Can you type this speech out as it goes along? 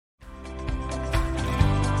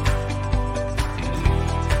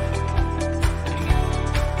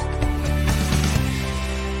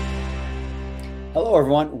Hello,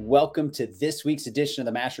 everyone. Welcome to this week's edition of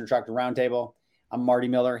the Master Instructor Roundtable. I'm Marty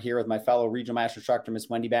Miller here with my fellow regional master instructor, Miss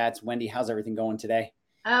Wendy Batts. Wendy, how's everything going today?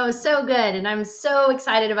 Oh, so good. And I'm so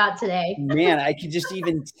excited about today. Man, I could just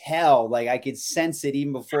even tell, like I could sense it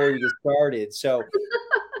even before we get started. So,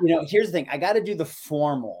 here's the thing. I got to do the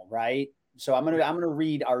formal, right? So I'm gonna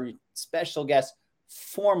read our special guest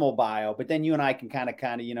formal bio, but then you and I can kind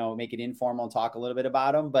of, make it informal and talk a little bit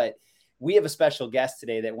about them. But we have a special guest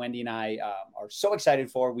today that Wendy and I are so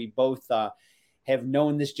excited for. We both have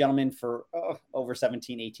known this gentleman for over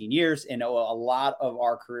 17, 18 years and owe a lot of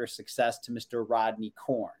our career success to Mr. Rodney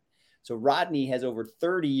Korn. So Rodney has over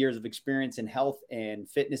 30 years of experience in health and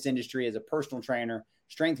fitness industry as a personal trainer,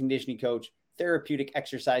 strength and conditioning coach, therapeutic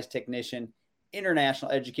exercise technician,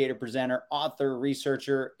 international educator, presenter, author,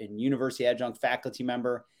 researcher, and university adjunct faculty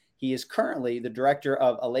member. He is currently the director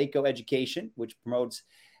of Aleco Education, which promotes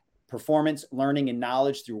performance, learning, and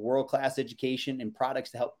knowledge through world-class education and products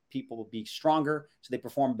to help people be stronger so they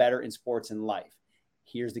perform better in sports and life.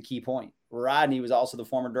 Here's the key point. Rodney was also the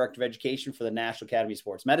former director of education for the National Academy of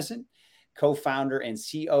Sports Medicine, co-founder and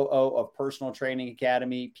COO of Personal Training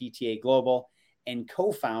Academy, PTA Global, and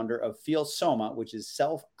co-founder of Feel Soma, which is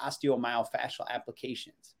self-osteomyofascial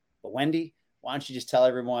applications. But Wendy, why don't you just tell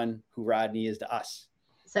everyone who Rodney is to us?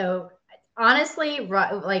 So honestly,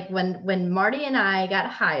 like when Marty and I got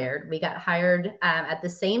hired, we got hired at the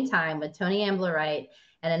same time with Tony Ambler-Wright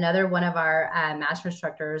and another one of our master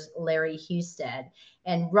instructors, Larry Husted.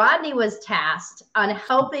 And Rodney was tasked on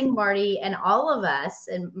helping Marty and all of us,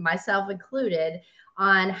 and myself included,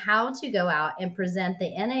 on how to go out and present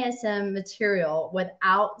the NASM material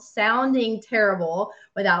without sounding terrible,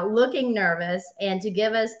 without looking nervous, and to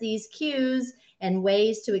give us these cues and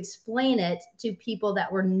ways to explain it to people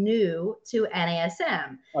that were new to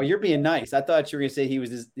NASM. Oh, you're being nice. I thought you were going to say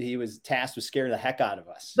he was tasked with scaring the heck out of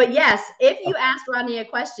us. But yes, if you ask Rodney a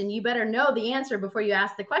question, you better know the answer before you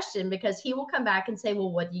ask the question, because he will come back and say,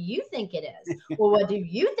 well, what do you think it is? Well, what do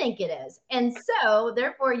you think it is? And so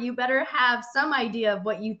therefore you better have some idea of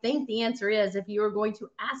what you think the answer is if you are going to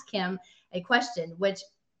ask him a question, which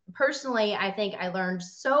personally, I think I learned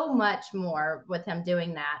so much more with him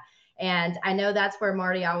doing that. And I know that's where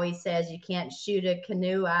Marty always says you can't shoot a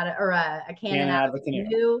canoe out of, or a cannon out of a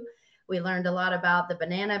canoe. We learned a lot about the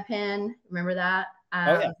banana pin. Remember that?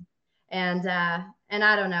 Yeah. And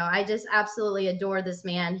I don't know. I just absolutely adore this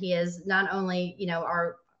man. He is not only,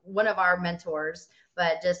 one of our mentors,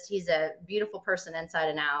 but just he's a beautiful person inside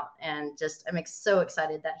and out. And just I'm so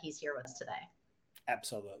excited that he's here with us today.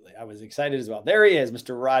 Absolutely. I was excited as well. There he is,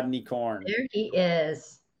 Mr. Rodney Korn. There he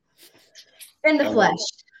is. In the flesh.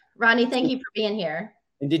 Rodney, thank you for being here.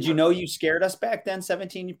 And did you know you scared us back then,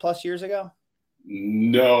 17 plus years ago?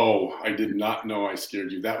 No, I did not know I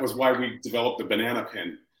scared you. That was why we developed the banana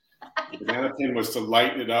pin. The banana pin was to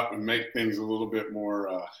lighten it up and make things a little bit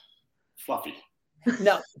more fluffy.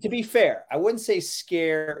 Now, to be fair, I wouldn't say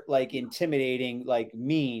scare like intimidating, like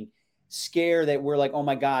mean. Scare that we're like, oh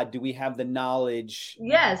my God, do we have the knowledge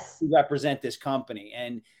to represent this company?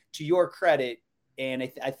 And to your credit, and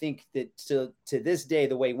I think that to this day,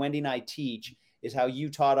 the way Wendy and I teach is how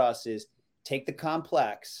you taught us is take the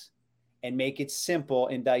complex and make it simple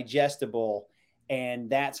and digestible. And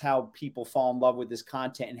that's how people fall in love with this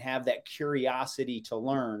content and have that curiosity to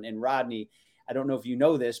learn. And Rodney, I don't know if you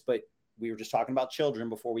know this, but we were just talking about children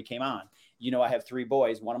before we came on. I have 3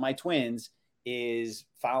 boys. One of my twins is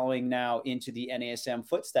following now into the NASM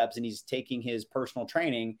footsteps, and he's taking his personal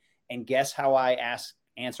training. And guess how I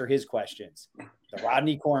answer his questions? The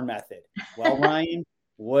Rodney Korn method. Well, Ryan,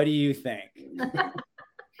 what do you think? Yeah,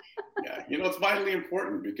 it's vitally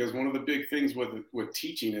important, because one of the big things with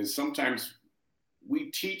teaching is sometimes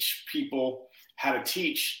we teach people how to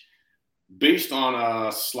teach based on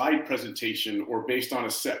a slide presentation or based on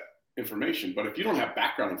a set information. But if you don't have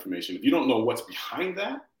background information, if you don't know what's behind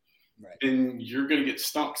that, right, then you're going to get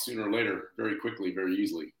stumped sooner or later, very quickly, very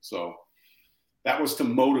easily. So that was to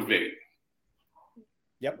motivate.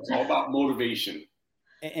 Yep. It's all about motivation.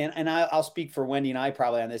 And I'll speak for Wendy and I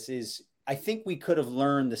probably on this is I think we could have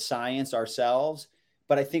learned the science ourselves,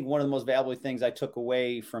 but I think one of the most valuable things I took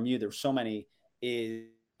away from you, there's so many, is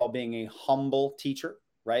being a humble teacher,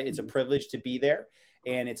 right? It's a privilege to be there.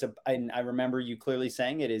 And and I remember you clearly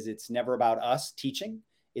saying it's never about us teaching.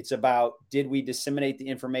 It's about, did we disseminate the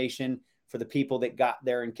information for the people that got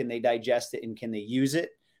there, and can they digest it and can they use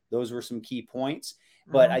it? Those were some key points.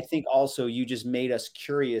 But I think also you just made us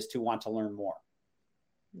curious to want to learn more.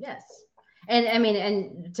 Yes. And I mean,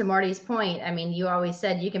 and to Marty's point, I mean, you always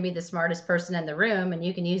said you can be the smartest person in the room and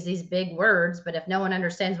you can use these big words, but if no one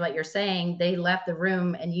understands what you're saying, they left the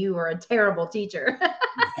room and you are a terrible teacher.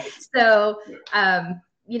 So,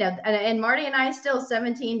 you know, and Marty and I still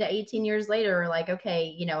 17 to 18 years later are like,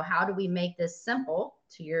 okay, you know, how do we make this simple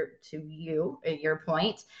to your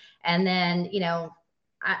point? And then, you know,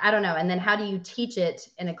 I don't know. And then how do you teach it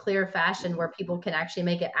in a clear fashion where people can actually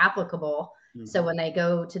make it applicable? Mm-hmm. So when they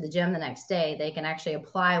go to the gym the next day, they can actually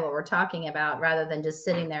apply what we're talking about rather than just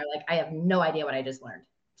sitting there like, I have no idea what I just learned.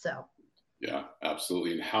 So. Yeah,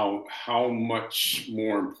 absolutely. And how much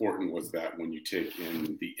more important was that when you take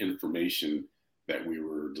in the information that we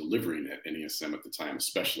were delivering at NASM at the time,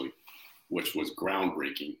 especially, which was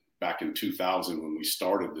groundbreaking back in 2000 when we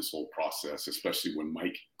started this whole process, especially when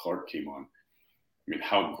Mike Clark came on. I mean,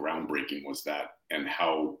 how groundbreaking was that, and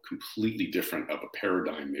how completely different of a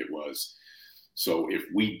paradigm it was. So if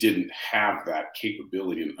we didn't have that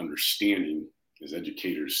capability and understanding as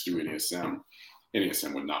educators through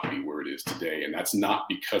NASM would not be where it is today. And that's not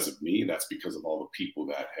because of me. That's because of all the people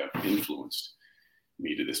that have influenced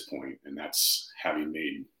me to this point. And that's having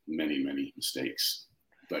made many, many mistakes.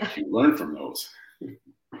 But you learn from those.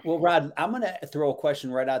 Well, Rod, I'm going to throw a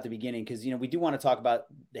question right out the beginning because, you know, we do want to talk about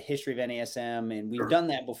the history of NASM, and we've done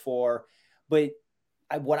that before. But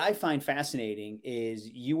what I find fascinating is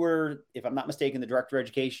you were, if I'm not mistaken, the director of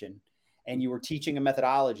education, and you were teaching a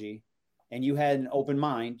methodology, and you had an open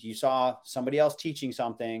mind. You saw somebody else teaching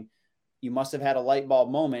something. You must have had a light bulb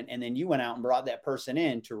moment, and then you went out and brought that person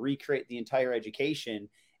in to recreate the entire education.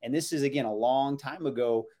 And this is, again, a long time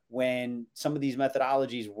ago when some of these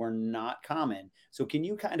methodologies were not common. So can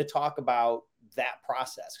you kind of talk about that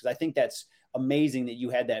process? Because I think that's amazing that you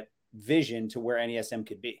had that vision to where NASM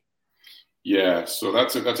could be. Yeah, so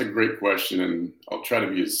that's a great question, and I'll try to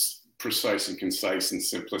be as precise and concise and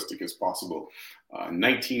simplistic as possible.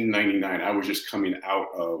 1999, I was just coming out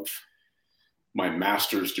of my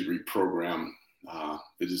master's degree program.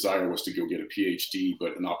 The desire was to go get a PhD,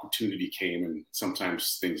 but an opportunity came, and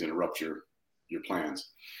sometimes things interrupt your plans.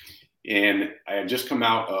 And I had just come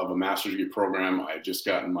out of a master's degree program. I had just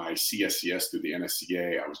gotten my CSCS through the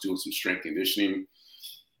NSCA. I was doing some strength conditioning.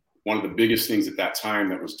 One of the biggest things at that time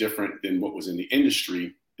that was different than what was in the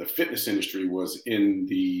industry, the fitness industry, was in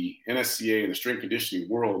the NSCA and the strength conditioning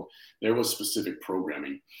world, there was specific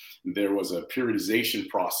programming. There was a periodization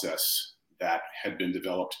process that had been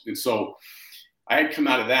developed. And so I had come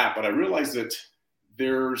out of that, but I realized that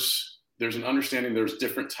there's an understanding there's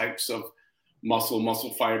different types of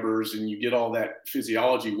muscle fibers, and you get all that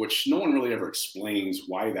physiology, which no one really ever explains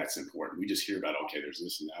why that's important. We just hear about, okay, there's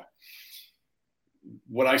this and that.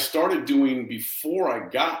 What I started doing before I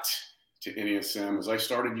got to NASM is I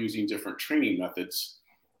started using different training methods,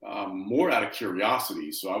 more out of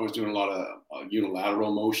curiosity. So I was doing a lot of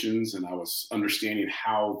unilateral motions, and I was understanding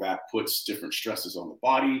how that puts different stresses on the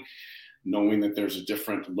body, knowing that there's a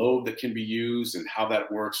different load that can be used and how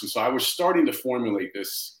that works. And so I was starting to formulate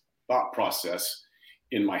this thought process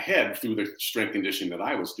in my head through the strength conditioning that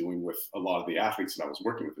I was doing with a lot of the athletes that I was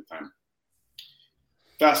working with at the time.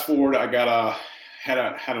 Fast forward, I had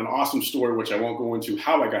an awesome story, which I won't go into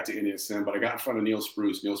how I got to NASM, but I got in front of Neil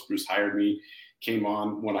Spruce. Neil Spruce hired me, came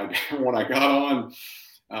on. When I got on,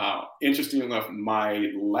 interestingly enough,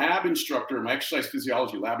 my lab instructor, my exercise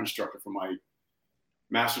physiology lab instructor for my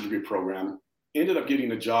master's degree program, ended up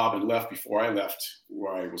getting a job and left before I left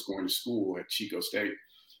where I was going to school at Chico State.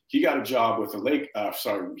 He got a job with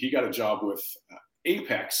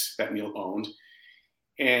Apex that Neil owned.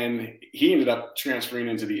 And he ended up transferring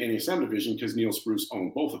into the NASM division because Neil Spruce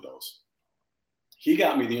owned both of those. He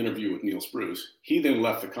got me the interview with Neil Spruce. He then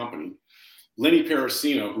left the company. Lenny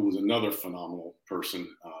Parasino, who was another phenomenal person,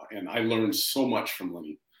 and I learned so much from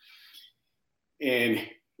Lenny. And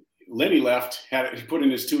Lenny left, he put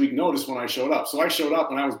in his 2-week notice when I showed up. So I showed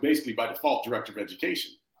up, and I was basically by default director of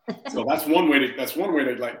education. So that's one way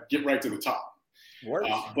to like get right to the top.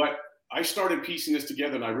 But I started piecing this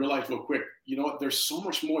together, and I realized real quick, you know what, there's so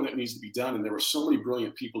much more that needs to be done. And there were so many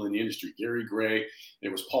brilliant people in the industry. Gary Gray,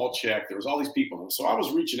 there was Paul Chek, there was all these people. And so I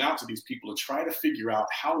was reaching out to these people to try to figure out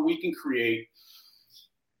how we can create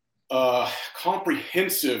a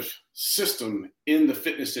comprehensive system in the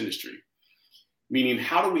fitness industry. Meaning,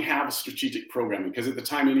 how do we have a strategic programming? Because at the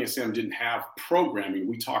time, NASM didn't have programming.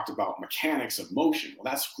 We talked about mechanics of motion.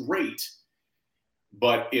 Well, that's great,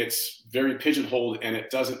 but it's very pigeonholed, and it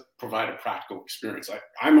doesn't provide a practical experience.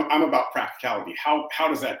 I'm about practicality. What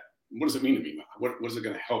does it mean to me? What is it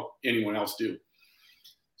going to help anyone else do?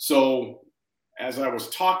 So as I was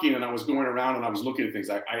talking and I was going around and I was looking at things,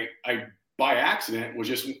 I by accident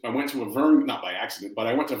I went to not by accident, but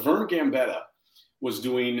I went to Vern Gambetta was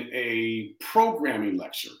doing a programming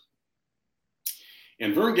lecture.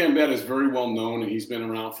 And Vern Gambetta is very well known, and he's been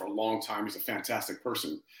around for a long time. He's a fantastic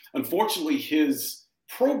person. Unfortunately, his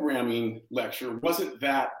programming lecture wasn't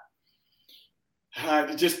that,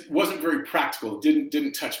 it just wasn't very practical. It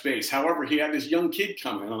didn't touch base. However, he had this young kid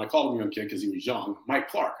come in, and I called him young kid because he was young, Mike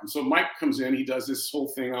Clark. And so Mike comes in, he does this whole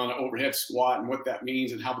thing on an overhead squat and what that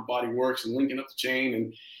means and how the body works and linking up the chain.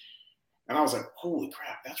 And I was like, holy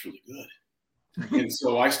crap, that's really good. And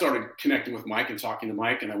so I started connecting with Mike and talking to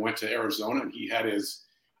Mike, and I went to Arizona, and he had his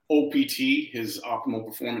OPT, his optimal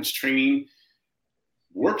performance training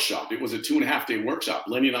workshop. It was a 2.5-day workshop.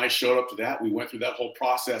 Lenny and I showed up to that. We went through that whole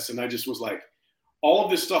process, and I just was like, all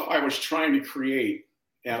of this stuff I was trying to create,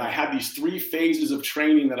 and I had these 3 phases of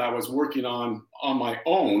training that I was working on my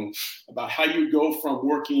own about how you go from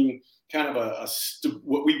working kind of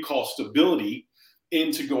what we call stability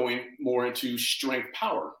into going more into strength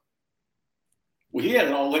power. Well, he had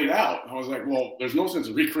it all laid out. I was like, well, there's no sense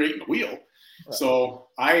in recreating the wheel. Right. So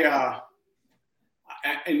and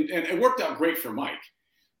it worked out great for Mike,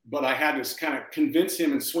 but I had to kind of convince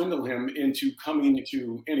him and swindle him into coming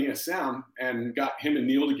to NASM, and got him and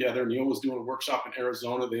Neil together. Neil was doing a workshop in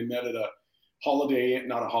Arizona. They met at a Holiday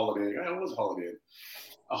Inn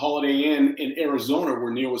in Arizona,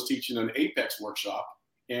 where Neil was teaching an Apex workshop,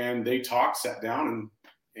 and they talked, sat down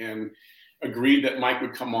and agreed that Mike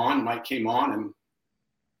would come on. Mike came on, and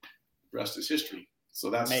the rest is history. So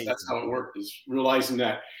that's how it worked, is realizing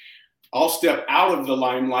that I'll step out of the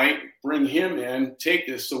limelight, bring him in, take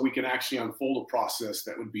this so we can actually unfold a process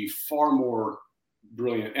that would be far more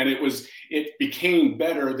brilliant. And it became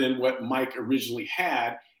better than what Mike originally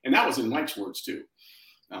had. And that was in Mike's words too.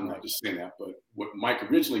 I'm not just saying that, but what Mike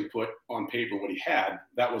originally put on paper, what he had,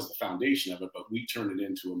 that was the foundation of it. But we turned it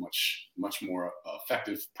into a much, much more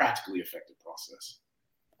effective, practically effective process.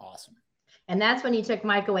 Awesome. And that's when you took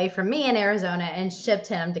Mike away from me in Arizona and shipped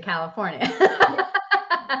him to California.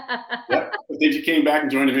 Yeah, but then you came back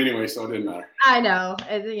and joined him anyway, so it didn't matter. I know,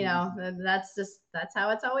 you know, that's how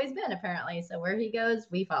it's always been, apparently. So where he goes,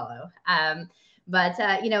 we follow.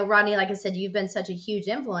 But you know, Rodney, like I said, you've been such a huge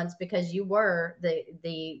influence because you were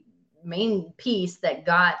the main piece that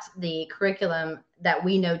got the curriculum that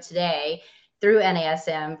we know today through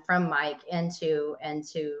NASM from Mike into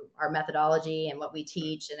our methodology and what we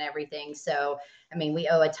teach and everything. So, I mean, we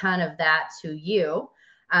owe a ton of that to you.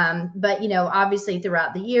 But, you know, obviously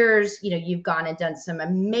throughout the years, you know, you've gone and done some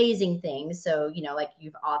amazing things. So, you know, like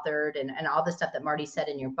you've authored and all the stuff that Marty said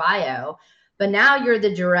in your bio, but now you're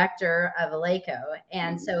the director of Eleiko.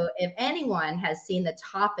 And so if anyone has seen the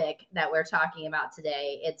topic that we're talking about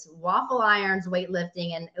today, it's waffle irons,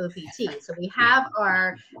 weightlifting, and OPT. So we have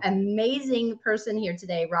our amazing person here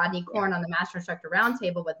today, Rodney Korn, on the Master Instructor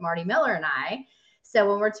Roundtable with Marty Miller and I. So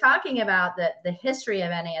when we're talking about the history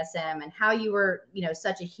of NASM and how you were, you know,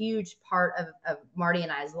 such a huge part of Marty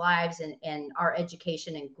and I's lives and our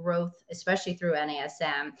education and growth, especially through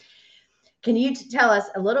NASM, can you tell us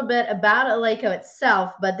a little bit about Eleiko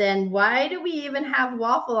itself, but then why do we even have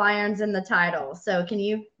waffle irons in the title? So can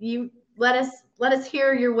you let us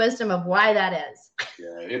hear your wisdom of why that is?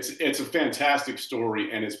 Yeah, it's a fantastic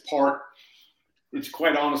story, and it's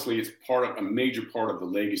quite honestly, it's a major part of the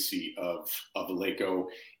legacy of Eleiko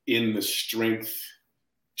in the strength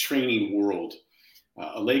training world.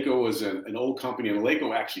 Eleiko is an old company, and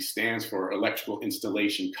Eleiko actually stands for Electrical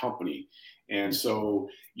Installation Company. And so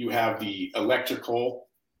you have the Electrical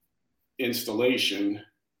Installation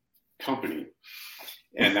Company,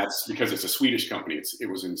 and that's because it's a Swedish company. It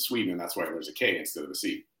was in Sweden, and that's why there's a K instead of a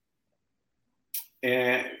C.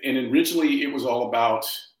 And originally it was all about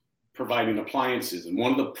providing appliances, and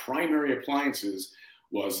one of the primary appliances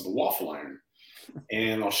was the waffle iron.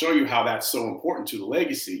 And I'll show you how that's so important to the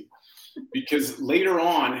legacy, because later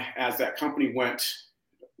on, as that company went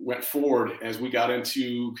forward, as we got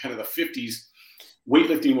into kind of the 50s,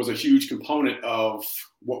 weightlifting was a huge component of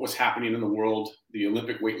what was happening in the world, the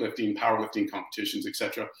Olympic weightlifting, powerlifting competitions,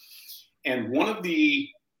 etc. And one of the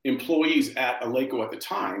employees at Eleiko at the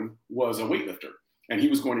time was a weightlifter, and he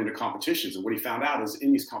was going into competitions. And what he found out is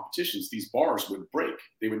in these competitions, these bars would break.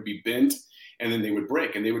 They would be bent, and then they would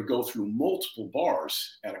break, and they would go through multiple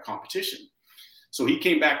bars at a competition. So he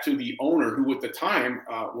came back to the owner, who at the time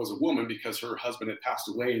was a woman because her husband had passed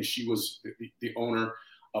away, and she was the owner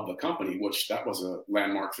of the company, which that was a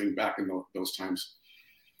landmark thing back in those times.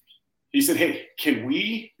 He said, hey, can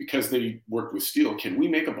we, because they worked with steel, can we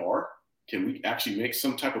make a bar? Can we actually make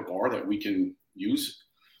some type of bar that we can use?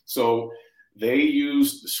 So they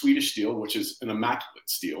used the Swedish steel, which is an immaculate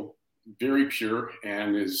steel. very pure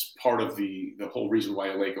and is part of the whole reason why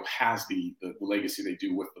Eleiko has the legacy they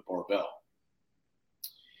do with the barbell.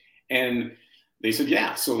 And they said,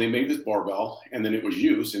 yeah. So they made this barbell, and then it was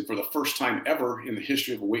used. And for the first time ever in the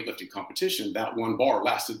history of a weightlifting competition, that one bar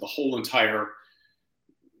lasted the whole entire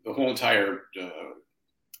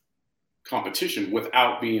competition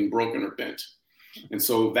without being broken or bent. And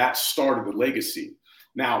so that started the legacy.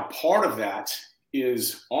 Now, part of that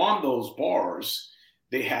is on those bars,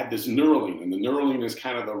 they had this knurling, and the knurling is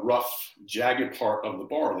kind of the rough, jagged part of the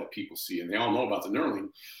bar that people see, and they all know about the knurling.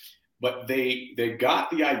 But they got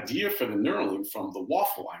the idea for the knurling from the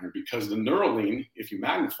waffle iron, because the knurling, if you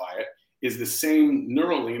magnify it, is the same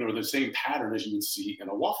knurling or the same pattern as you would see in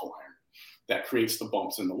a waffle iron that creates the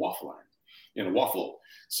bumps in the waffle iron, in a waffle.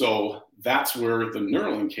 So that's where the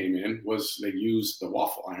knurling came in, was they used the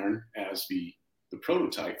waffle iron as the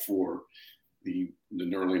prototype for the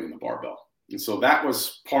knurling and the barbell. And so that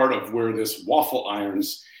was part of where this waffle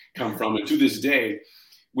irons come from. And to this day,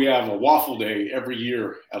 we have a waffle day every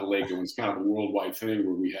year at Eleiko. It's kind of a worldwide thing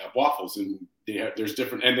where we have waffles, and there's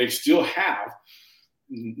different, and they still have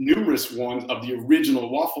numerous ones of the original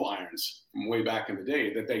waffle irons from way back in the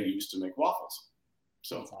day that they used to make waffles.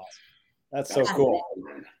 So that's awesome. That's so cool.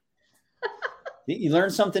 You learn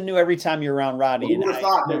something new every time you're around Rodney. Who would have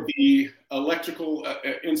thought that the electrical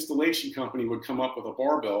installation company would come up with a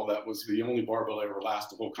barbell that was the only barbell that ever last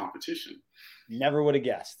the whole competition? Never would have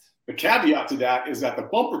guessed. The caveat to that is that the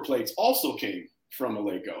bumper plates also came from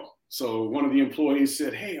Eleiko. So one of the employees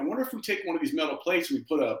said, hey, I wonder if we take one of these metal plates and we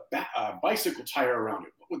put a bicycle tire around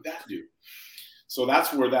it. What would that do? So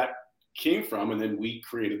that's where that came from. And then we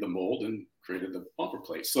created the mold and created the bumper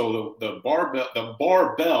plates. So the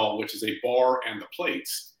barbell, which is a bar and the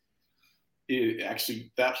plates,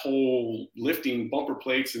 actually that whole lifting bumper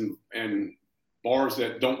plates and bars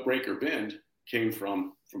that don't break or bend came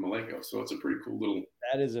from Eleiko. So it's a pretty cool little.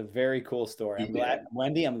 That is a very cool story. I'm glad,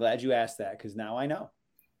 Wendy, I'm glad you asked that, because now I know.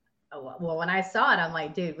 Oh, well, when I saw it, I'm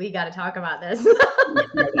like, dude, we got to talk about this.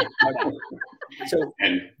 So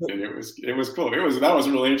and it was cool. That was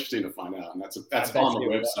really interesting to find out, and that's on the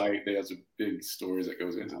website. There's some big stories that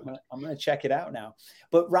goes into it. I'm gonna check it out now.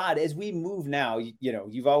 But Rod, as we move now,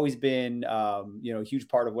 you've always been a huge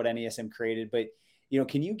part of what NASM created, but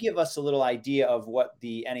can you give us a little idea of what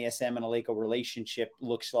the NASM and Eleiko relationship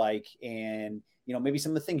looks like, and maybe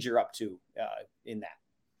some of the things you're up to in that?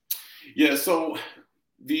 Yeah, so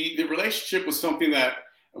the relationship was something that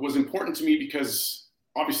was important to me, because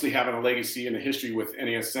obviously having a legacy and a history with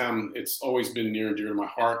NASM, it's always been near and dear to my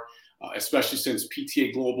heart, especially since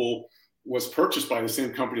PTA Global was purchased by the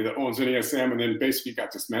same company that owns NASM and then basically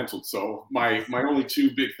got dismantled. So my only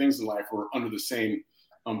two big things in life were under the same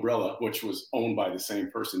umbrella, which was owned by the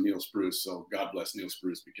same person, Neil Spruce. So God bless Neil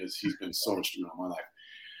Spruce, because he's been so instrumental in my life.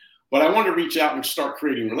 But I wanted to reach out and start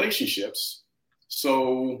creating relationships.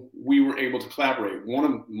 So we were able to collaborate. One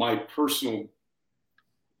of my personal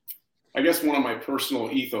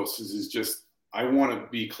ethos is just, I want to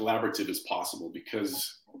be collaborative as possible,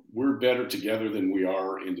 because we're better together than we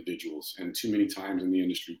are individuals. And too many times in the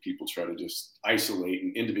industry, people try to just isolate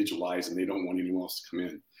and individualize, and they don't want anyone else to come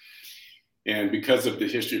in. And because of the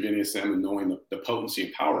history of NASM and knowing the potency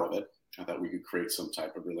and power of it, I thought we could create some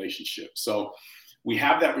type of relationship. So we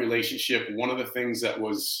have that relationship. One of the things that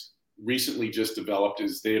was recently just developed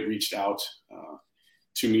is they had reached out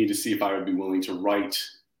to me to see if I would be willing to write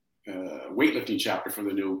weightlifting chapter for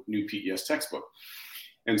the new PES textbook.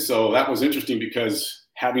 And so that was interesting, because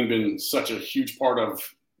having been such a huge part of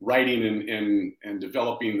writing and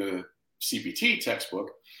developing the CPT textbook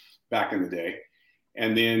back in the day,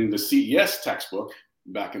 and then the CES textbook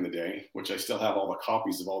back in the day, which I still have all the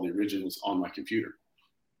copies of all the originals on my computer,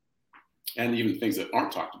 and even things that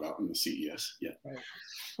aren't talked about in the CES yet.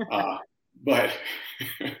 Right. But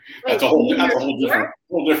that's a whole different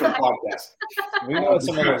podcast. We know what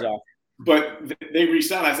some of those are. But they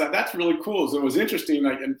reached out. I said, that's really cool. So it was interesting.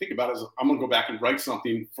 I didn't think about it as, I'm going to go back and write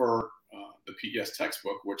something for the PES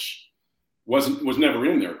textbook, which was never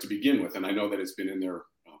in there to begin with. And I know that it's been in there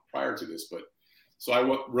prior to this. But so I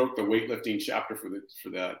wrote the weightlifting chapter for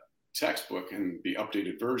that textbook, and the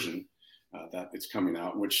updated version that it's coming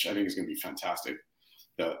out, which I think is going to be fantastic.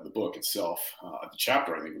 The book itself, the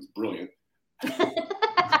chapter, I think was brilliant.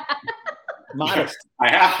 Modest.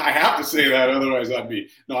 I have to say that, otherwise I think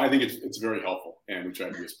it's very helpful, and we try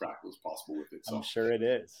to be as practical as possible with it. So I'm sure it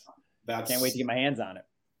is. Can't wait to get my hands on it.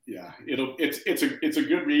 Yeah, it's a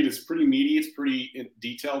good read. It's pretty meaty. It's pretty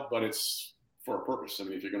detailed, but it's for a purpose. I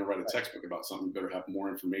mean, if you're going to write a textbook about something, you better have more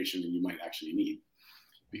information than you might actually need,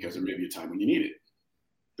 because there may be a time when you need it.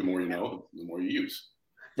 The more you know, the more you use.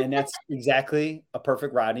 And that's exactly a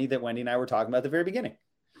perfect Rodney that Wendy and I were talking about at the very beginning.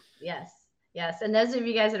 Yes. Yes. And those of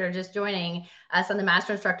you guys that are just joining us on the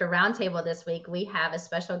Master Instructor Roundtable this week, we have a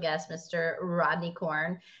special guest, Mr. Rodney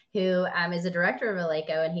Korn, who is a director of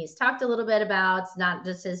Eleiko. And he's talked a little bit about not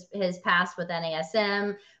just his past with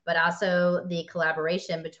NASM, but also the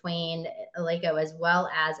collaboration between Eleiko as well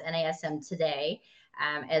as NASM today,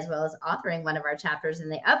 as well as authoring one of our chapters in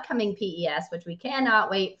the upcoming PES, which we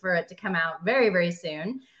cannot wait for it to come out very, very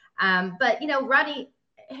soon. But, you know, Rodney,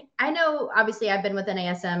 I know obviously I've been with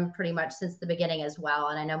NASM pretty much since the beginning as well,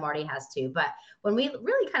 and I know Marty has too. But when we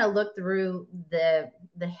really kind of look through the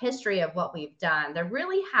history of what we've done, there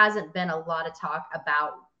really hasn't been a lot of talk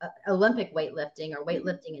about Olympic weightlifting or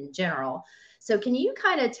weightlifting in general. So can you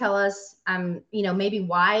kind of tell us, you know, maybe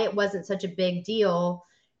why it wasn't such a big deal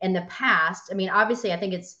in the past? I mean, obviously, I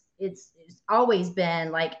think it's always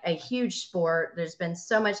been like a huge sport. There's been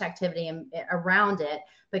so much activity around it.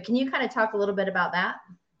 But can you kind of talk a little bit about that?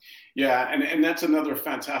 Yeah, and that's another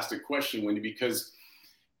fantastic question, Wendy, because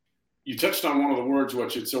you touched on one of the words,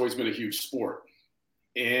 which it's always been a huge sport.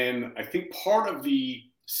 And I think part of the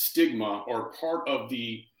stigma or part of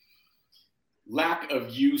the lack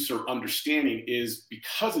of use or understanding is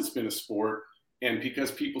because it's been a sport and because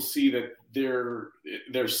people see that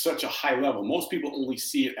there's such a high level. Most people only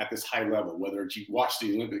see it at this high level, whether you watch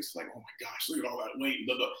the Olympics, like, oh my gosh, look at all that weight,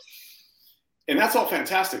 blah, blah. And that's all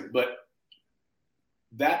fantastic, but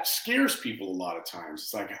that scares people a lot of times.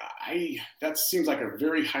 It's like, that seems like a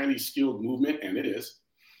very highly skilled movement, and it is.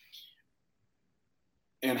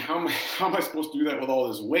 And how am I supposed to do that with all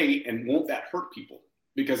this weight, and won't that hurt people?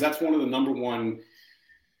 Because that's one of the number one,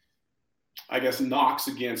 I guess, knocks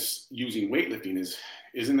against using weightlifting is,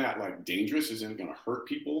 isn't that like dangerous? Isn't it going to hurt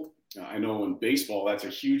people? I know in baseball, that's a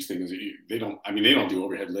huge thing. Is they don't do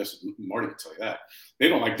overhead lifts. Marty can tell you that. They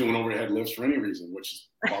don't like doing overhead lifts for any reason, which is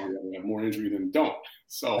probably why they have more injury than don't.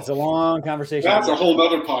 So it's a long conversation. That's a whole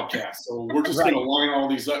other podcast. So we're just going to line all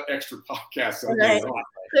these extra podcasts. Right.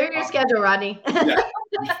 Clear your schedule, Rodney. Yeah.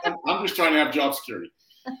 I'm just trying to have job security.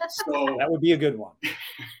 So that would be a good one.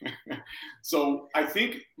 So I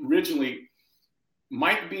think originally,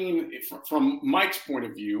 Mike being, from Mike's point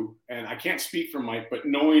of view, and I can't speak for Mike, but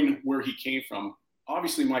knowing where he came from,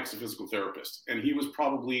 obviously Mike's a physical therapist, and he was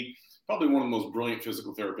probably one of the most brilliant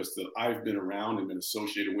physical therapists that I've been around and been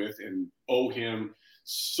associated with, and owe him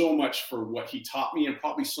so much for what he taught me, and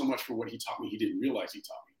probably so much for what he taught me he didn't realize he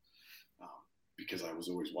taught me, because I was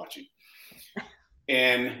always watching.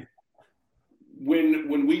 And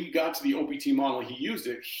when we got to the OPT model, he used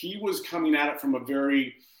it. He was coming at it from a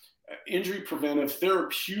very injury preventive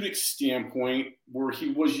therapeutic standpoint, where he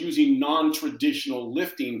was using non-traditional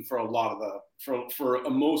lifting for a lot of for a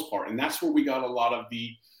most part. And that's where we got a lot of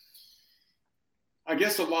the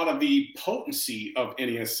potency of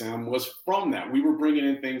NASM was from that. We were bringing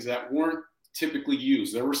in things that weren't typically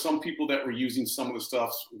used. There were some people that were using some of the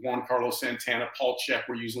stuff. Juan Carlos Santana, Paul Chek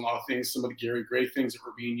were using a lot of things, some of the Gary Gray things that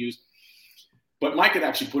were being used. But Mike could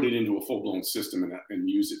actually put it into a full-blown system and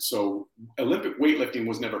use it. So Olympic weightlifting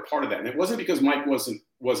was never part of that. And it wasn't because Mike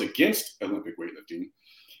was against Olympic weightlifting.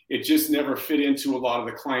 It just never fit into a lot of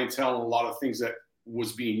the clientele and a lot of things that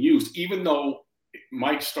was being used, even though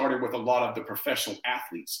Mike started with a lot of the professional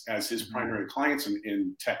athletes as his primary clients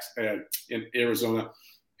in Arizona,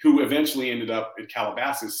 who eventually ended up at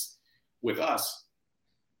Calabasas with us.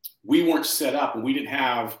 We weren't set up, and we didn't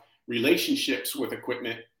have relationships with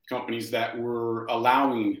equipment companies that were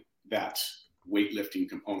allowing that weightlifting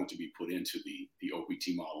component to be put into the OPT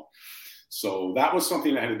model. So that was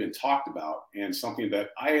something that had been talked about and something that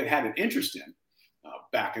I had an interest in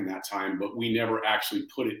back in that time, but we never actually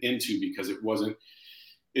put it into because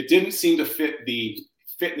it didn't seem to fit the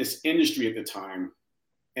fitness industry at the time.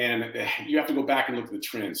 And you have to go back and look at the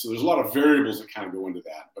trends. So there's a lot of variables that kind of go into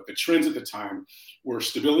that, but the trends at the time were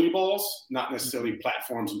stability balls, not necessarily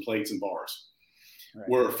platforms and plates and bars. Right.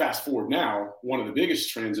 Where fast forward now, one of the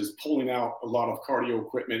biggest trends is pulling out a lot of cardio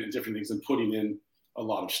equipment and different things and putting in a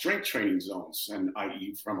lot of strength training zones, and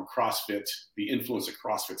i.e. from a CrossFit, the influence that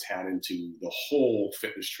CrossFit's had into the whole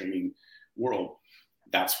fitness training world.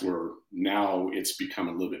 That's where now it's become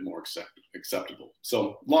a little bit more acceptable.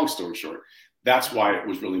 So long story short, that's why it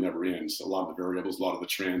was really never in. So a lot of the variables, a lot of the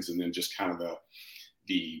trends, and then just kind of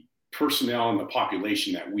the personnel and the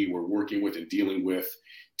population that we were working with and dealing with,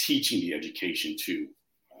 teaching the education to.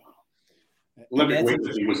 Olympic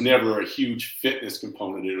weightlifting was never a huge fitness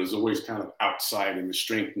component. It was always kind of outside in the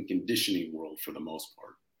strength and conditioning world for the most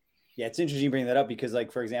part. Yeah, it's interesting you bring that up because,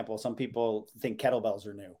 like, for example, some people think kettlebells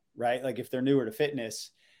are new, right? Like if they're newer to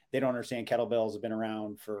fitness, they don't understand kettlebells have been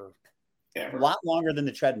around for a lot longer than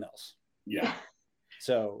the treadmills. Yeah.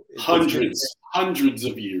 So hundreds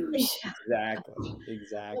of years. Exactly.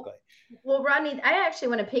 Well, Rodney, I actually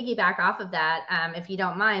want to piggyback off of that, if you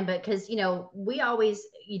don't mind, but because, we always,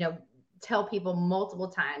 tell people multiple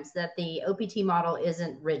times that the OPT model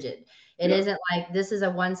isn't rigid. It isn't like this is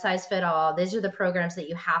a one size fit all. These are the programs that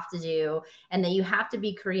you have to do, and that you have to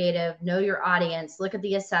be creative, know your audience, look at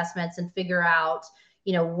the assessments and figure out,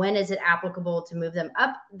 when is it applicable to move them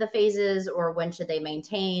up the phases, or when should they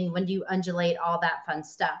maintain? When do you undulate? All that fun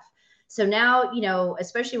stuff. So now,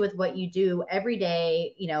 especially with what you do every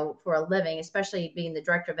day, for a living, especially being the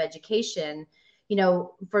director of education,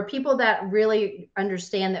 for people that really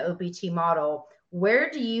understand the OPT model, where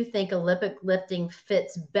do you think Olympic lifting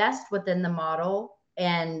fits best within the model,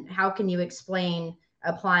 and how can you explain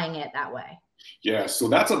applying it that way? Yeah, so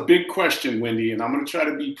that's a big question, Wendy, and I'm going to try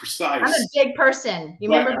to be precise. I'm a big person. You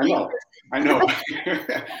remember being a person? I know.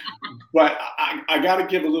 But I got to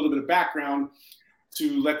give a little bit of background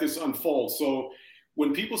to let this unfold. So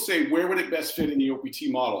when people say, where would it best fit in the OPT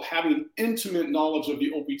model? Having intimate knowledge of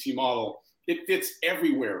the OPT model, it fits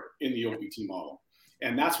everywhere in the OPT model.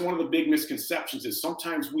 And that's one of the big misconceptions, is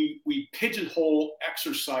sometimes we pigeonhole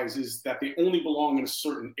exercises that they only belong in a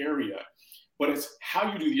certain area. But it's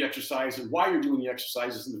how you do the exercise and why you're doing the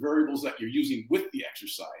exercises and the variables that you're using with the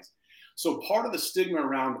exercise. So part of the stigma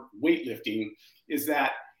around weightlifting is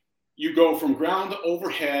that you go from ground to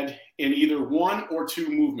overhead in either one or two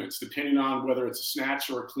movements, depending on whether it's a snatch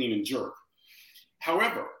or a clean and jerk.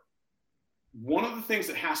 However, one of the things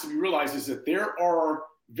that has to be realized is that there are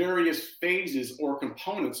various phases or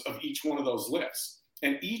components of each one of those lifts.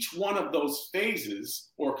 And each one of those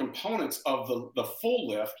phases or components of the full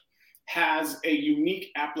lift has a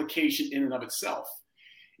unique application in and of itself.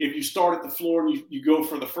 If you start at the floor and you go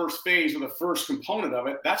for the first phase or the first component of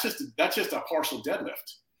it, that's just a partial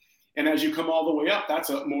deadlift. And as you come all the way up, that's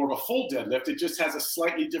more of a full deadlift. It just has a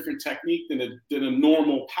slightly different technique than a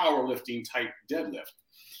normal powerlifting type deadlift.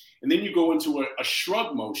 And then you go into a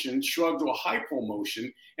shrug motion, shrug to a high pull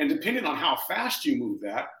motion. And depending on how fast you move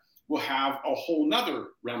that, will have a whole nother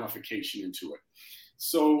ramification into it.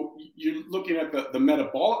 So you're looking at the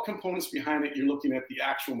metabolic components behind it. You're looking at the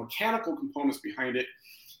actual mechanical components behind it.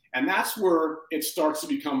 And that's where it starts to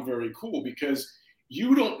become very cool, because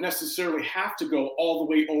you don't necessarily have to go all the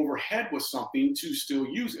way overhead with something to still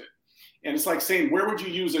use it. And it's like saying, where would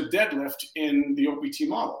you use a deadlift in the OPT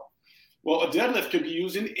model? Well, a deadlift could be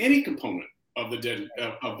used in any component of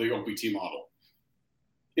the OPT model.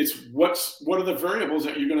 It's what are the variables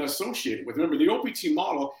that you're going to associate it with. Remember, the OPT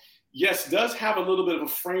model, yes, does have a little bit of a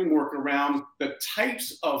framework around the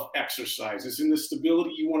types of exercises and the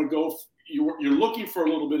stability you want to go. You're looking for a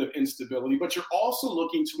little bit of instability, but you're also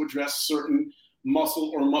looking to address certain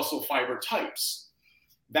muscle or muscle fiber types.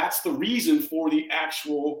 That's the reason for the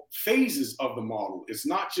actual phases of the model. It's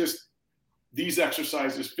not just these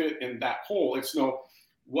exercises fit in that hole. It's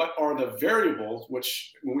what are the variables,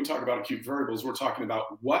 which when we talk about acute variables, we're talking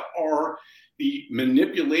about what are the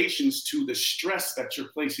manipulations to the stress that you're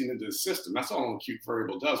placing into the system. That's all an acute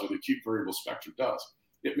variable does, or the acute variable spectrum does.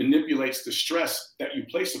 It manipulates the stress that you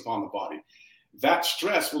place upon the body. That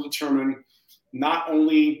stress will determine not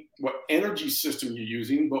only what energy system you're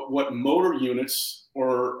using, but what motor units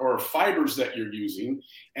or fibers that you're using,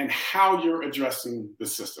 and how you're addressing the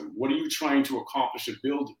system. What are you trying to accomplish and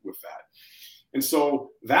build with that? And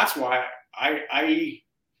so that's why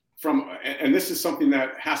and this is something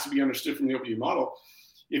that has to be understood from the OPT model.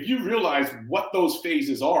 If you realize what those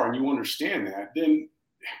phases are and you understand that, then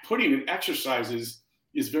putting in exercises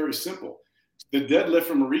is very simple. The deadlift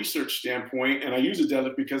from a research standpoint, and I use a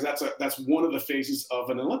deadlift because that's one of the phases of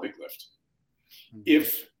an Olympic lift.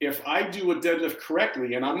 If I do a deadlift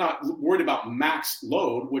correctly, and I'm not worried about max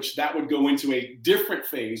load, which that would go into a different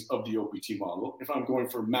phase of the OPT model, if I'm going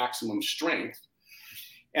for maximum strength,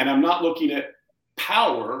 and I'm not looking at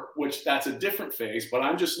power, which that's a different phase, but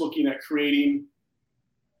I'm just looking at creating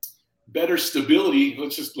better stability.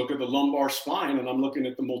 Let's just look at the lumbar spine, and I'm looking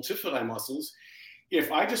at the multifidi muscles.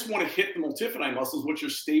 If I just want to hit the multifidi muscles, which are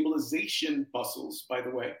stabilization muscles, by the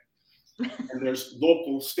way, and there's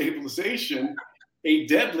local stabilization, a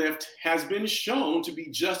deadlift has been shown to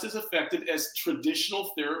be just as effective as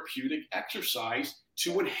traditional therapeutic exercise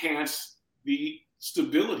to enhance the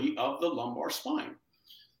stability of the lumbar spine.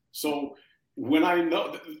 So when I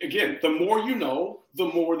know, again, the more you know, the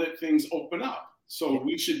more that things open up. So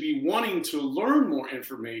we should be wanting to learn more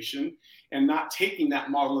information and not taking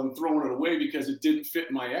that model and throwing it away because it didn't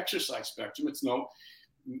fit my exercise spectrum. It's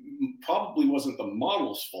probably wasn't the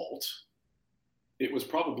model's fault. It was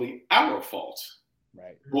probably our fault.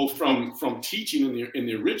 Right. Both from teaching in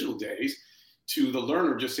the original days to the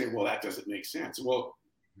learner just saying, well, that doesn't make sense. Well,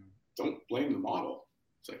 don't blame the model.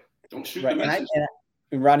 It's like, don't shoot the message.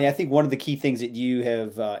 And Rodney, I think one of the key things that you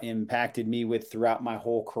have impacted me with throughout my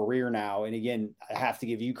whole career now, and again, I have to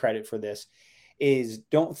give you credit for this, is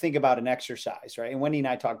don't think about an exercise, right? And Wendy and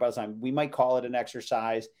I talk about this time. We might call it an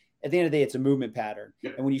exercise. At the end of the day, it's a movement pattern.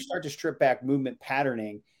 Yep. And when you start to strip back movement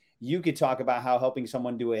patterning, you could talk about how helping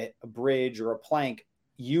someone do a bridge or a plank,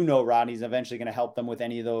 Rodney's eventually going to help them with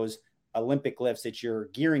any of those Olympic lifts that you're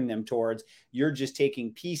gearing them towards. You're just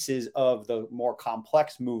taking pieces of the more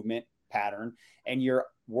complex movement pattern and you're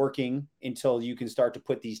working until you can start to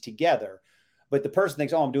put these together. But the person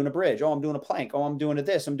thinks, oh, I'm doing a bridge. Oh, I'm doing a plank. Oh, I'm doing a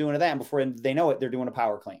this. I'm doing a that. And before they know it, they're doing a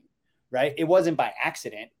power clean, right? It wasn't by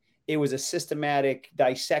accident. It was a systematic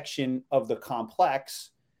dissection of the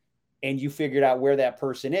complex, and you figured out where that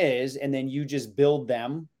person is. And then you just build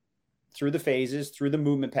them through the phases, through the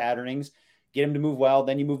movement patternings, get them to move well.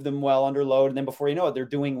 Then you move them well under load. And then before you know it, they're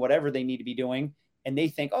doing whatever they need to be doing. And they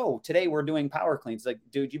think, oh, today we're doing power cleans. Like,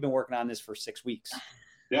 dude, you've been working on this for 6 weeks.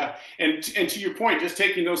 Yeah. And to your point, just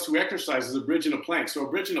taking those two exercises, a bridge and a plank. So a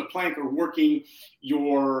bridge and a plank are working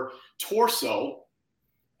your torso.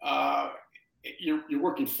 You're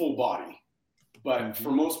working full body. But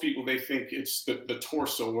for most people, they think it's the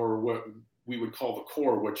torso, or what we would call the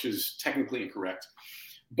core, which is technically incorrect,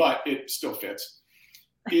 but it still fits,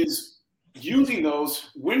 is using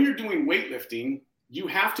those. When you're doing weightlifting, you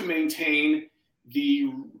have to maintain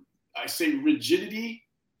rigidity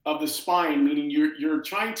of the spine, meaning you're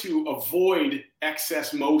trying to avoid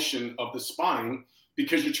excess motion of the spine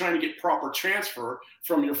because you're trying to get proper transfer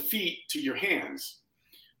from your feet to your hands.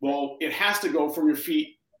 Well, it has to go from your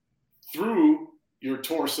feet through your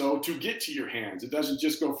torso to get to your hands. It doesn't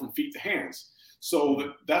just go from feet to hands.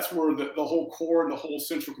 So that's where the whole core and the whole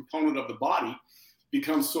central component of the body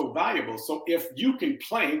becomes so valuable. So if you can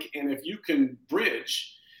plank and if you can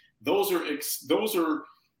bridge, those are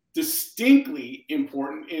distinctly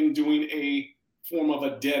important in doing a form of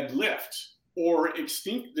a deadlift, or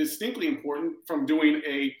distinctly important from doing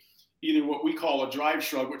either what we call a drive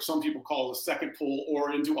shrug, which some people call a second pull,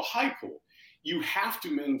 or into a high pull. You have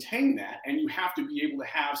to maintain that, and you have to be able to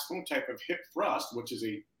have some type of hip thrust, which is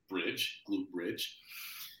a bridge, glute bridge,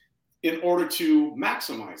 in order to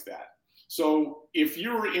maximize that. So if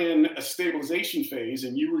you're in a stabilization phase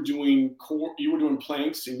and you were doing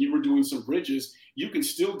planks and you were doing some bridges, you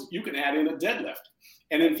can add in a deadlift.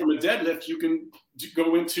 And then from a deadlift, you can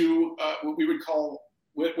go into what we would call,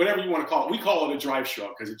 whatever you want to call it. We call it a drive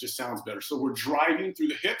shrug because it just sounds better. So we're driving through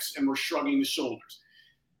the hips and we're shrugging the shoulders.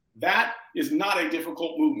 That is not a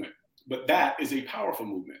difficult movement, but that is a powerful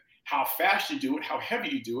movement. How fast you do it, how heavy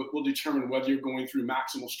you do it, will determine whether you're going through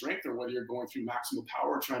maximal strength or whether you're going through maximal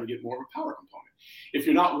power, trying to get more of a power component. If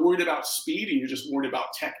you're not worried about speed and you're just worried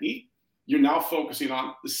about technique, you're now focusing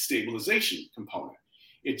on the stabilization component.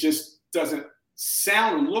 It just doesn't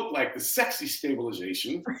sound and look like the sexy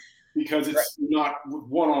stabilization because it's not with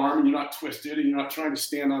one arm and you're not twisted and you're not trying to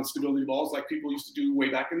stand on stability balls like people used to do way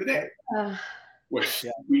back in the day, which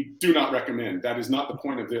we do not recommend. That is not the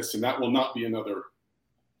point of this, and that will not be another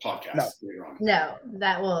podcast later on. No,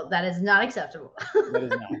 that is not acceptable. That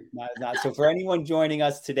is not. So for anyone joining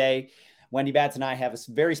us today, Wendy Batts and I have a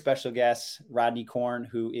very special guest, Rodney Korn,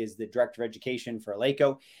 who is the Director of Education for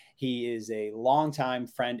Eleiko. He is a longtime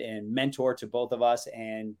friend and mentor to both of us.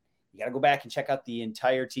 And you got to go back and check out the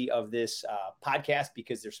entirety of this podcast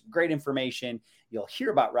because there's some great information. You'll hear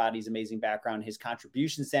about Rodney's amazing background, his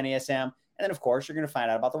contributions to NASM. And then, of course, you're going to find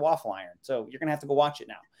out about the waffle iron. So you're going to have to go watch it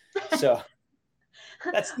now. So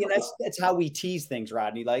that's how we tease things,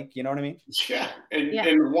 Rodney. Like, you know what I mean? Yeah.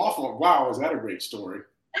 And waffle. Wow, is that a great story?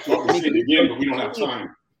 Well, we'll say it again, but we don't have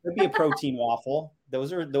time. There'd be a protein waffle.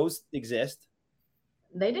 Those exist.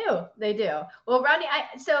 They do. Well, Rodney,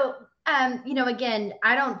 again,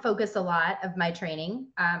 I don't focus a lot of my training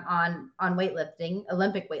on weightlifting,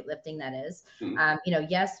 Olympic weightlifting, that is. Mm-hmm.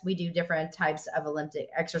 Yes, we do different types of Olympic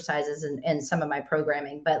exercises in some of my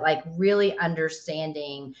programming, but like really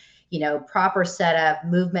understanding, proper setup,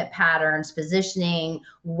 movement patterns, positioning,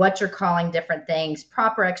 what you're calling different things,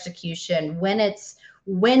 proper execution,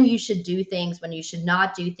 when you should do things, when you should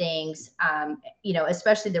not do things,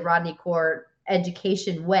 especially the Rodney Core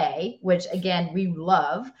education way, which again, we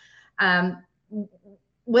love.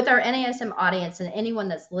 With our NASM audience and anyone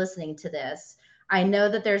that's listening to this, I know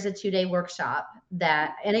that there's a 2-day workshop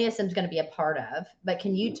that NASM is going to be a part of, but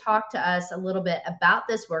can you talk to us a little bit about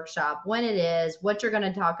this workshop, when it is, what you're going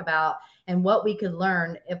to talk about, and what we could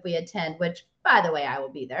learn if we attend, which, by the way, I will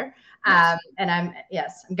be there. Yes. And I'm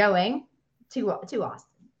going to Austin,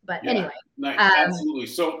 but anyway. Nice. Absolutely.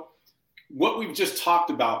 So what we've just talked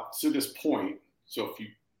about to this point, so if you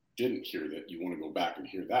didn't hear that, you want to go back and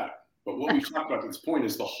hear that. But what we've talked about at this point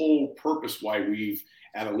is the whole purpose why we've,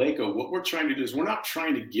 at Eleiko, what we're trying to do is we're not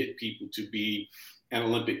trying to get people to be an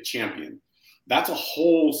Olympic champion. That's a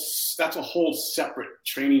whole separate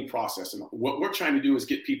training process. And what we're trying to do is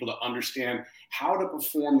get people to understand how to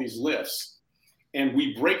perform these lifts. And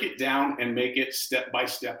we break it down and make it step by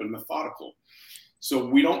step and methodical. So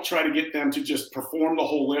we don't try to get them to just perform the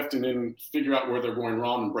whole lift and then figure out where they're going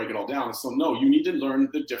wrong and break it all down. So no, you need to learn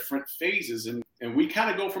the different phases. And we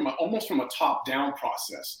kind of go from almost from a top down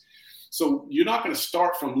process. So you're not going to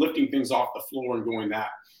start from lifting things off the floor and going that.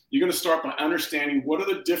 You're going to start by understanding what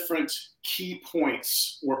are the different key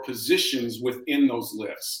points or positions within those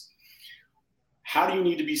lifts. How do you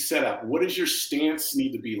need to be set up? What does your stance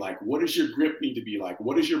need to be like? What does your grip need to be like?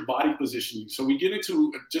 What is your body position? So we get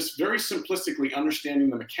into just very simplistically understanding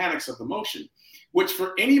the mechanics of the motion, which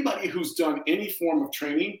for anybody who's done any form of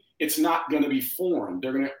training, it's not going to be foreign.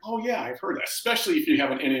 They're going to, oh yeah, I've heard that, especially if you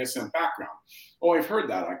have an NASM background. Oh, I've heard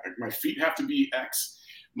that. My feet have to be X.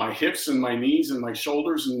 My hips and my knees and my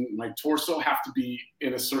shoulders and my torso have to be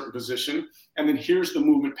in a certain position. And then here's the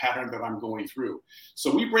movement pattern that I'm going through.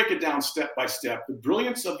 So we break it down step by step. The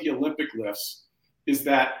brilliance of the Olympic lifts is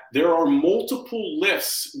that there are multiple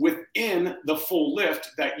lifts within the full lift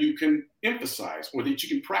that you can emphasize or that you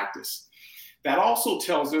can practice. That also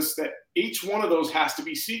tells us that each one of those has to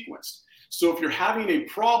be sequenced. So if you're having a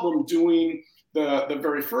problem doing the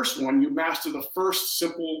very first one, you master the first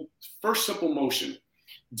simple motion.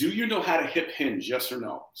 Do you know how to hip hinge? Yes or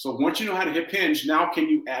no? So once you know how to hip hinge, now can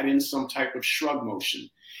you add in some type of shrug motion?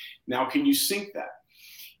 Now can you sync that?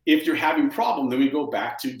 If you're having a problem, then we go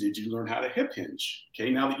back to, did you learn how to hip hinge?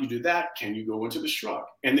 Okay, now that you do that, can you go into the shrug?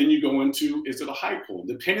 And then you go into, is it a high pull?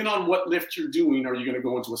 Depending on what lift you're doing, are you going to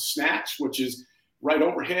go into a snatch, which is right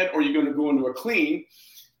overhead, or are you going to go into a clean?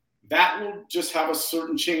 That will just have a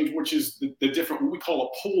certain change, which is the different, what we call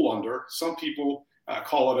a pull under. Some people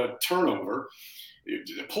call it a turnover.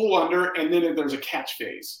 Pull under, and then there's a catch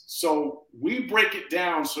phase. So we break it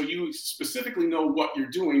down so you specifically know what you're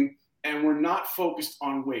doing, and we're not focused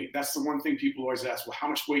on weight. That's the one thing people always ask, well, how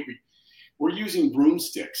much weight? We're using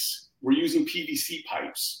broomsticks. We're using PVC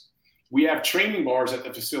pipes. We have training bars at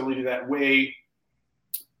the facility that weigh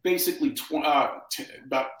basically about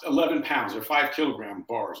 11 pounds or 5 kilogram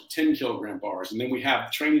bars, 10 kilogram bars. And then we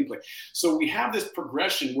have training plate. So we have this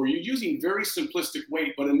progression where you're using very simplistic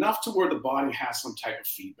weight, but enough to where the body has some type of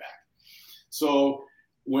feedback. So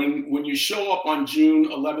when you show up on June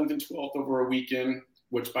 11th and 12th over a weekend,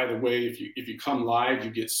 which by the way, if you come live, you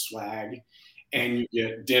get swag and you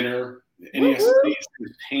get dinner. NASM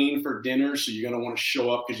is paying for dinner. So you're going to want to show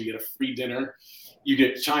up because you get a free dinner. You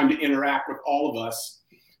get time to interact with all of us.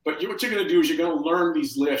 But what you're going to do is you're going to learn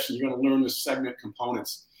these lifts and you're going to learn the segment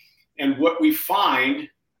components. And what we find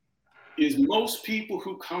is most people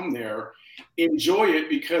who come there enjoy it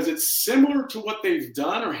because it's similar to what they've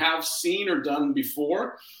done or have seen or done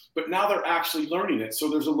before, but now they're actually learning it. So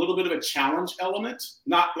there's a little bit of a challenge element,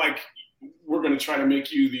 not like we're going to try to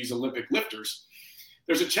make you these Olympic lifters.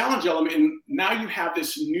 There's a challenge element, and now you have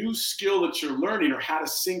this new skill that you're learning or how to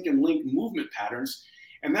sync and link movement patterns.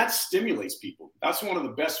 And that stimulates people. That's one of the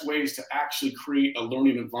best ways to actually create a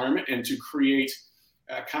learning environment and to create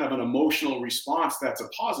kind of an emotional response that's a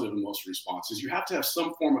positive emotional response. Is you have to have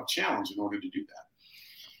some form of challenge in order to do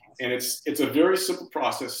that. And it's a very simple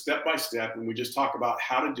process, step by step. And we just talk about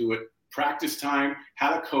how to do it, practice time,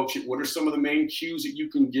 how to coach it. What are some of the main cues that you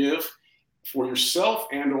can give for yourself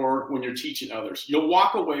and or when you're teaching others? You'll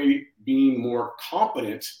walk away being more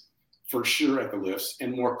competent for sure at the lifts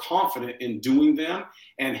and more confident in doing them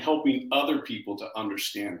and helping other people to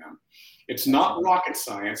understand them. It's not rocket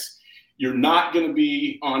science. You're not going to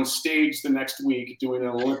be on stage the next week doing an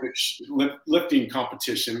Olympic lifting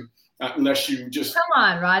competition unless you just come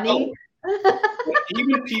on, Rodney.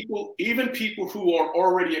 Even people who are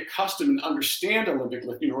already accustomed and understand Olympic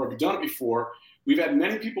lifting or have done it before, we've had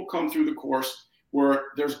many people come through the course where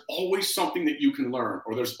there's always something that you can learn,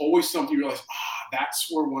 or there's always something you realize, that's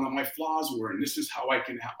where one of my flaws were, and this is how I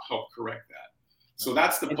can help correct that. So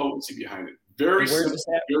that's the potency behind it. Very simple,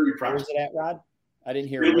 very practical. Where's it at, Rod? I didn't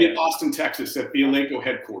hear. It'll be in Austin, Texas, at the Eleiko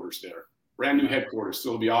headquarters there. Brand new headquarters. So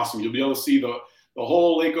it'll be awesome. You'll be able to see the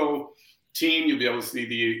whole Eleiko team. You'll be able to see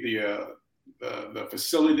the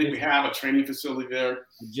facility that we have, a training facility there.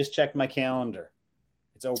 Just checked my calendar.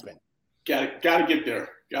 It's open. Got to get there.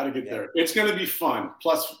 Got to get there. It's going to be fun.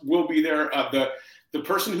 Plus, we'll be there. The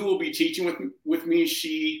person who will be teaching with me,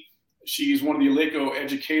 she's one of the Eleiko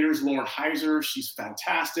educators, Lauren Heiser. She's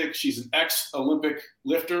fantastic. She's an ex-Olympic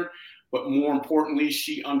lifter. but more importantly,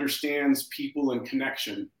 she understands people and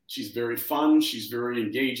connection. She's very fun. She's very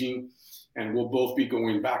engaging, and we'll both be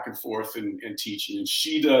going back and forth and teaching. And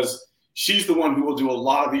she's the one who will do a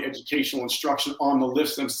lot of the educational instruction on the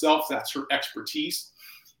lifts themselves. That's her expertise.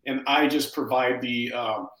 And I just provide the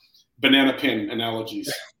banana pin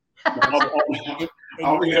analogies.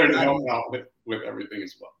 I'll be there to help out with everything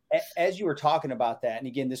as well. As you were talking about that, and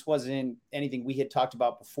again, this wasn't anything we had talked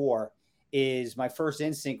about before, is my first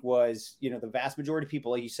instinct was, the vast majority of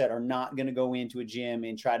people, like you said, are not going to go into a gym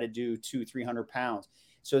and try to do 200-300 pounds.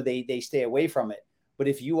 So they stay away from it. But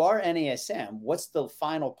if you are NASM, what's the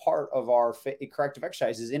final part of our corrective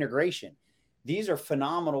exercise is integration. These are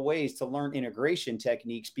phenomenal ways to learn integration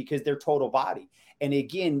techniques because they're total body. And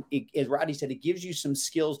again, as Rodney said, it gives you some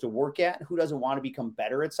skills to work at. Who doesn't want to become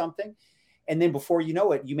better at something? And then before you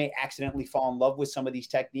know it, you may accidentally fall in love with some of these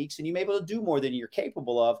techniques and you may be able to do more than you're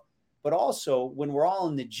capable of. But also when we're all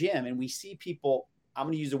in the gym and we see people, I'm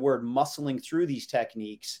going to use the word muscling through these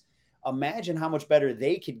techniques, imagine how much better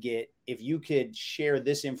they could get if you could share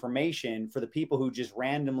this information for the people who just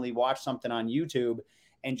randomly watch something on YouTube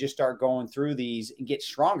and just start going through these and get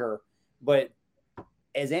stronger. But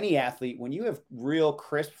as any athlete, when you have real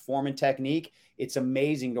crisp form and technique, it's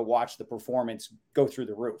amazing to watch the performance go through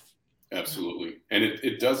the roof. Absolutely. And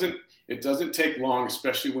it doesn't take long,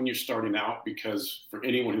 especially when you're starting out, because for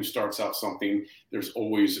anyone who starts out something, there's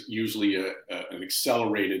always usually an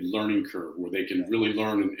accelerated learning curve where they can really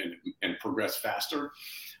learn and progress faster.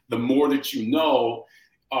 The more that you know,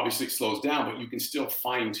 obviously it slows down, but you can still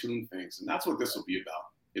fine tune things. And that's what this will be about.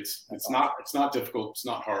 It's not difficult. It's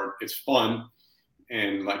not hard. It's fun.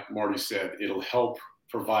 And like Marty said, it'll help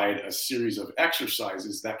provide a series of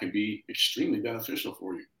exercises that can be extremely beneficial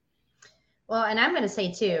for you. Well, and I'm going to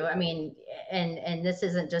say too, I mean, and this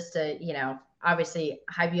isn't just to, obviously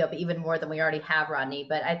hype you up even more than we already have, Rodney,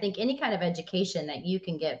 but I think any kind of education that you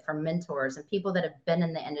can get from mentors and people that have been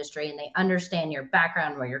in the industry and they understand your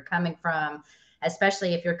background, where you're coming from,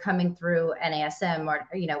 especially if you're coming through NASM or,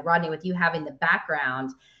 Rodney, with you having the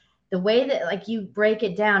background, the way that like you break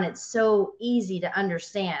it down, it's so easy to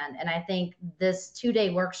understand. And I think this 2-day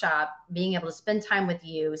workshop, being able to spend time with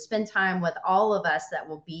you, spend time with all of us that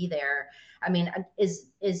will be there, I mean, is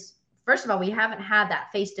first of all, we haven't had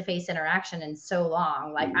that face-to-face interaction in so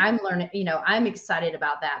long. Like I'm learning, I'm excited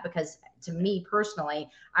about that because to me personally,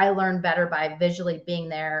 I learn better by visually being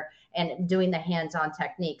there and doing the hands-on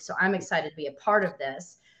technique. So I'm excited to be a part of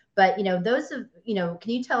this. But, those of,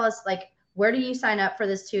 can you tell us like, where do you sign up for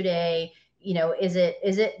this 2-day? Is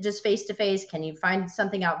it just face-to-face? Can you find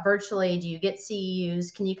something out virtually? Do you get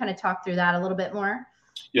CEUs? Can you kind of talk through that a little bit more?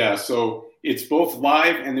 Yeah, so it's both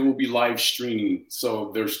live and then we'll be live streaming.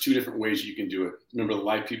 So there's 2 different ways you can do it. Remember, the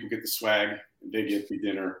live people get the swag, they get the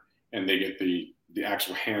dinner, and they get the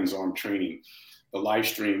actual hands-on training. The live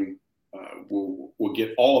stream will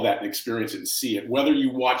get all of that and experience it and see it. Whether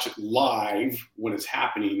you watch it live when it's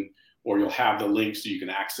happening or you'll have the link so you can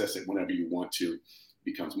access it whenever you want to, it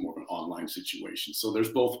becomes more of an online situation. So there's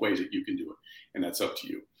both ways that you can do it, and that's up to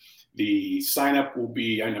you. The sign up will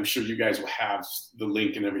be, and I'm sure you guys will have the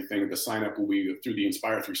link and everything. The sign up will be through the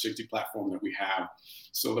Inspire 360 platform that we have.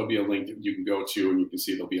 So there'll be a link that you can go to and you can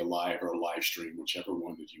see there'll be a live or a live stream, whichever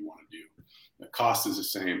one that you want to do. The cost is the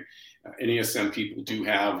same. NASM people do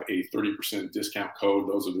have a 30% discount code.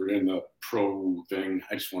 Those that are in the pro thing,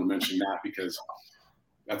 I just want to mention that because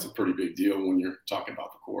that's a pretty big deal when you're talking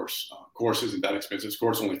about the course. Course isn't that expensive. This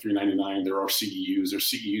course is only $399. There are CEUs. There's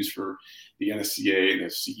CEUs for the NSCA and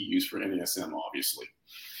there's CEUs for NASM, obviously.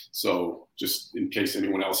 So just in case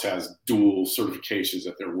anyone else has dual certifications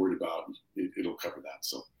that they're worried about, it'll cover that.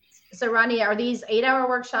 So Rodney, are these 8-hour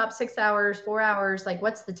workshops, 6 hours, 4 hours? Like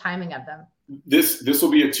what's the timing of them? This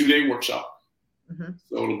will be a 2-day workshop. Mm-hmm.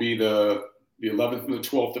 So it'll be the 11th and the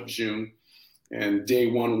 12th of June. And day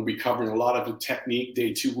 1 will be covering a lot of the technique.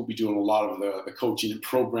 Day 2 will be doing a lot of the coaching and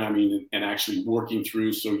programming and actually working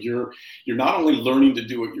through. So you're not only learning to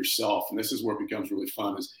do it yourself, and this is where it becomes really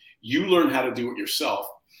fun, is you learn how to do it yourself,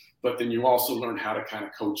 but then you also learn how to kind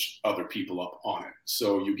of coach other people up on it.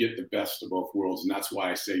 So you get the best of both worlds. And that's why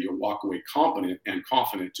I say you'll walk away competent and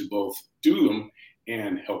confident to both do them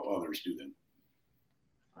and help others do them.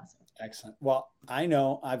 Awesome. Excellent. Well, I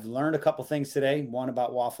know I've learned a couple things today. 1,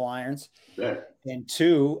 about waffle irons. Yeah. And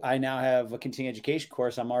 2, I now have a continuing education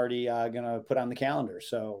course I'm already going to put on the calendar.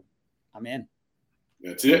 So I'm in.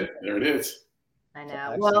 That's it. There it is. I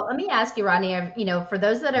know. Well, let me ask you, Rodney, for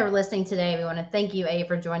those that are listening today, we want to thank you,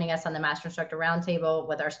 for joining us on the Master Instructor Roundtable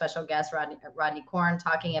with our special guest, Rodney Korn,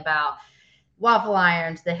 talking about waffle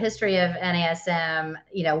irons, the history of NASM,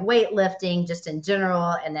 weightlifting just in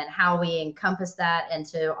general, and then how we encompass that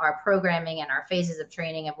into our programming and our phases of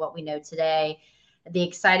training of what we know today. The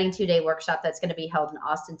exciting 2-day workshop that's going to be held in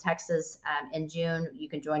Austin, Texas in June. You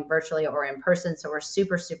can join virtually or in person. So we're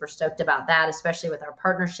super, super stoked about that, especially with our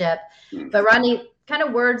partnership. But Rodney, kind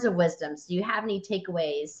of words of wisdom. Do you have any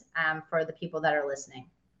takeaways for the people that are listening?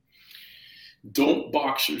 Don't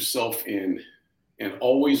box yourself in, and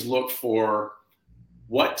always look for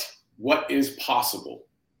what is possible.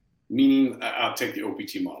 Meaning, I'll take the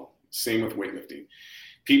OPT model. Same with weightlifting.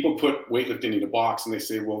 People put weightlifting in a box and they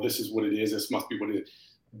say, well, this is what it is. This must be what it is.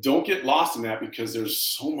 Don't get lost in that, because there's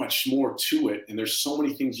so much more to it, and there's so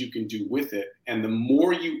many things you can do with it. And the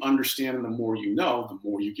more you understand and the more you know, the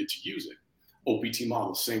more you get to use it. OPT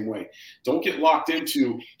model, same way. Don't get locked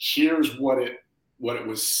into here's what it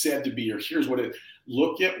was said to be, or here's what it.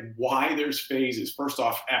 Look at why there's phases. First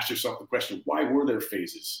off, ask yourself the question, why were there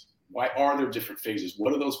phases? Why are there different phases?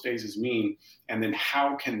 What do those phases mean? And then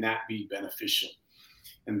how can that be beneficial?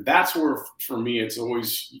 And that's where, for me, it's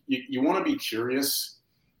always, you want to be curious,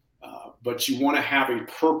 but you want to have a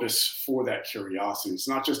purpose for that curiosity. It's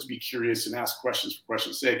not just to be curious and ask questions for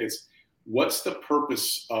question's sake. It's what's the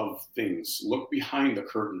purpose of things? Look behind the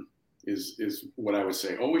curtain is what I would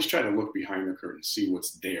say. Always try to look behind the curtain, see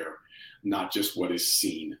what's there, not just what is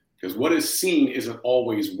seen. Because what is seen isn't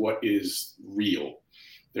always what is real.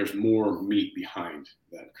 There's more meat behind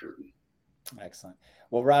that curtain. Excellent.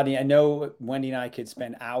 Well, Rodney, I know Wendy and I could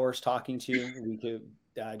spend hours talking to you. We could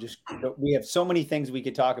we have so many things we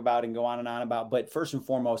could talk about and go on and on about. But first and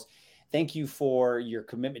foremost, thank you for your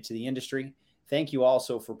commitment to the industry. Thank you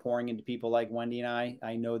also for pouring into people like Wendy and I.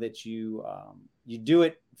 I know that you do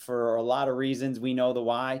it for a lot of reasons. We know the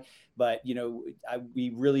why, but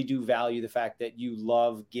we really do value the fact that you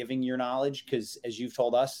love giving your knowledge, because as you've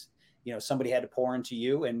told us, somebody had to pour into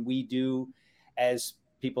you, and we do, as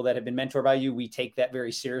people that have been mentored by you, we take that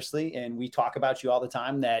very seriously. And we talk about you all the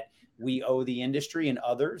time, that we owe the industry and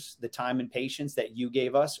others the time and patience that you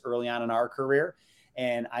gave us early on in our career.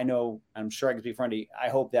 And I'm sure I can speak for Wendy. I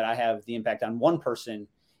hope that I have the impact on one person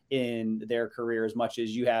in their career as much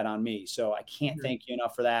as you had on me. So I can't thank you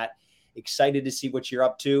enough for that. Excited to see what you're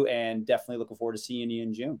up to, and definitely looking forward to seeing you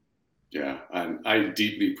in June. Yeah, and I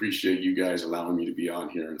deeply appreciate you guys allowing me to be on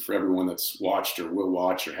here. And for everyone that's watched or will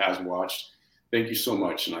watch or has watched, thank you so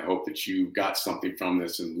much. And I hope that you got something from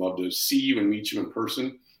this, and love to see you and meet you in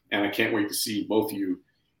person. And I can't wait to see both of you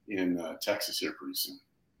in Texas here pretty soon.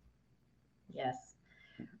 Yes.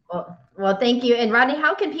 Well, thank you. And Rodney,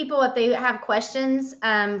 how can people, if they have questions,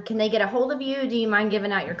 can they get a hold of you? Do you mind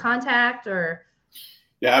giving out your contact or?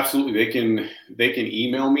 Yeah, absolutely. They can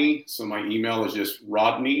email me. So my email is just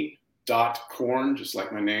rodney.korn, just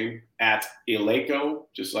like my name, at Eleiko,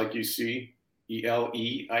 just like you see,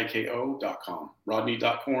 ELEIKO.com.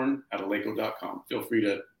 Rodney.korn at Eleiko.com. Feel free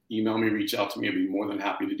to email me, reach out to me. I'd be more than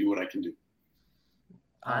happy to do what I can do.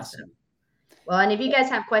 Awesome. Well, and if you guys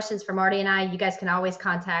have questions for Marty and I, you guys can always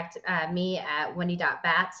contact me at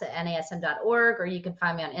wendy.batts@nasm.org, or you can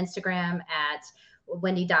find me on Instagram at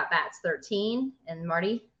wendy.batts13. And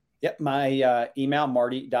Marty? Yep, my email,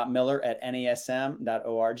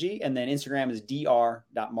 marty.miller@nasm.org. And then Instagram is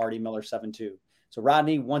dr.martymiller72. So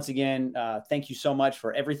Rodney, once again, thank you so much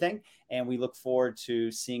for everything. And we look forward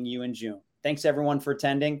to seeing you in June. Thanks everyone for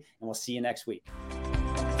attending, and we'll see you next week.